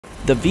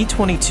The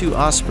V-22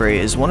 Osprey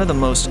is one of the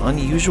most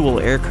unusual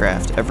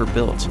aircraft ever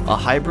built. A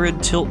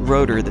hybrid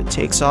tilt-rotor that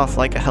takes off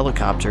like a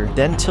helicopter,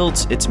 then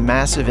tilts its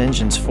massive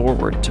engines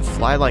forward to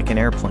fly like an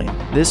airplane.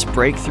 This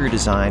breakthrough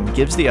design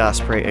gives the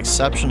Osprey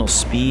exceptional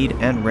speed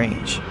and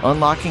range,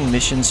 unlocking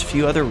missions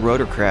few other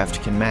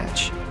rotorcraft can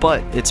match.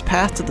 But its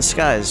path to the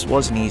skies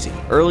wasn't easy.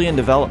 Early in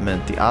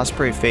development, the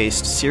Osprey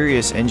faced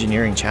serious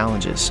engineering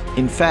challenges.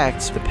 In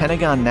fact, the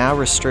Pentagon now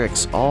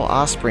restricts all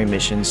Osprey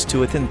missions to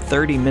within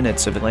 30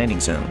 minutes of a landing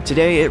zone.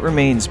 Today, it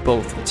remains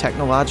both a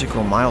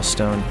technological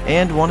milestone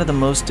and one of the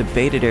most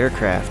debated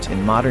aircraft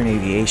in modern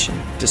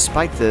aviation.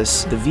 Despite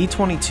this, the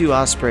V-22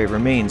 Osprey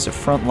remains a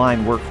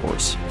frontline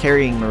workhorse,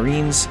 carrying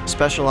Marines,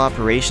 special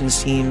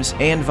operations teams,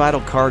 and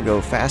vital cargo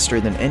faster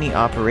than any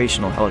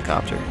operational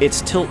helicopter.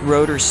 Its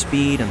tilt-rotor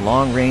speed and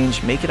long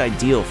range make it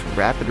ideal for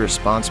rapid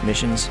response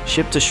missions,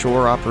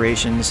 ship-to-shore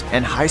operations,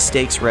 and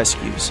high-stakes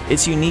rescues.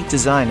 Its unique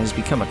design has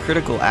become a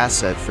critical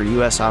asset for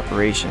U.S.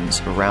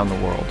 operations around the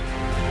world.